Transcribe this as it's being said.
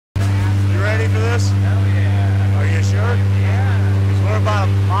this? Hell yeah. Are you sure? Yeah. Because we're about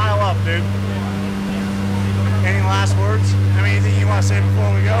a mile up, dude. Any last words? Anything you want to say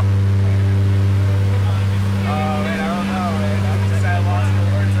before we go? Oh, man, I don't know, man. I'm just at a loss for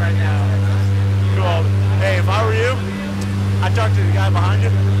words right now. Cool. Hey, if I were you, I'd talk to the guy behind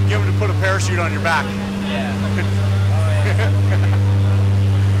you, get him to put a parachute on your back. Yeah. Oh, yeah.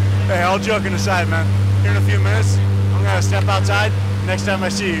 Hey, all joking aside, man. Here in a few minutes, I'm going to step outside. Next time I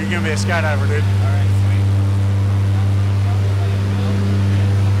see you, you're going to be a skydiver, dude. All right, sweet.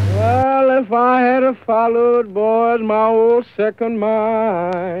 Well, if I had a followed, boys, my old second mind,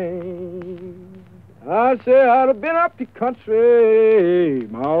 I'd say I'd have been up the country,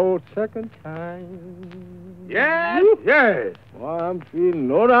 my old second time. Yes, yes. Boy, I'm feeling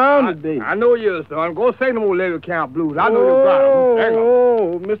low down today. I know you, son. Go sing them old Levy Camp blues. I know you got them.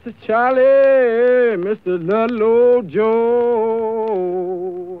 Oh, Mr. Charlie, Mr. Ludlow Joe.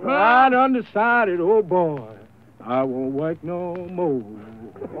 Right undecided, oh boy, I won't work no more.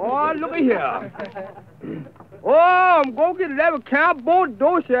 Oh, look at here. Oh, I'm going to get Levy Camp boat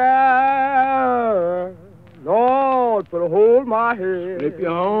dosha. Lord, for to hold my head. Flip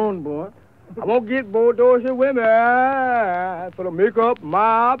your horn, boy. I'm going to get Bulldozer women for to make up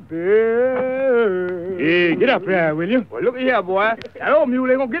my bed. Hey, get up there, will you? Well, look at here, boy. That old mule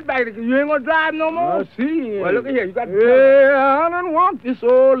ain't going to get back. You ain't going to drive no more. I see. Well, look at here. You got to hey, I don't want this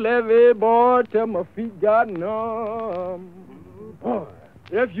old levee, boy, till my feet got numb. Boy,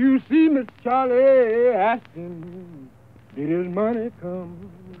 if you see Miss Charlie, ask him, did his money come?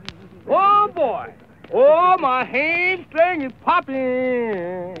 Oh, boy. Oh, my hamstring is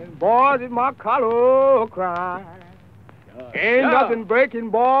popping. Boy, did my collar cry. Ain't nothing breaking,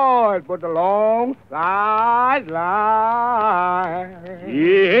 boys, but the long line.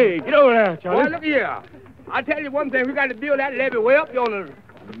 Hey, get over there, Charlie. Boy, look here. I tell you one thing, we got to build that levee way up yonder.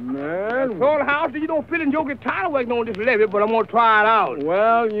 Man, Old house, you don't feel in your guitar working on this levee, but I'm going to try it out.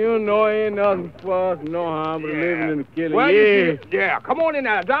 well, you know, ain't nothing for us no harm but living in the killing. Well, yeah. yeah, come on in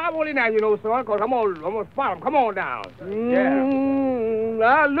there. Drive on in there, you know, son, because I'm going to spot him. Come on down.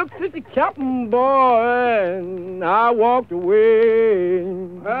 I looked at the captain, boy, and I walked away.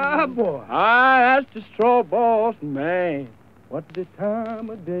 Ah, boy. I asked the straw boss man, what's the time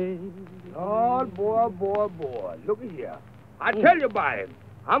of day? Oh, boy, boy, boy. Look at here. I tell you about it.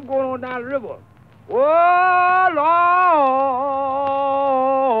 I'm going on down the river. Oh,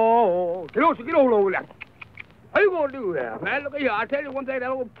 Lord. Get over there. How you going to do that, man? Look at here. I tell you one thing,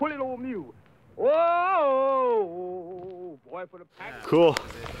 that old pull it old mule. Oh, boy, for the pack. Cool.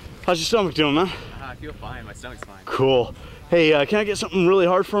 How's your stomach doing, man? I feel fine. My stomach's fine. Cool. Hey, can I get something really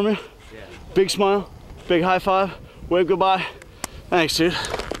hard from you? Yeah. Big smile, big high five, wave goodbye. Thanks, dude.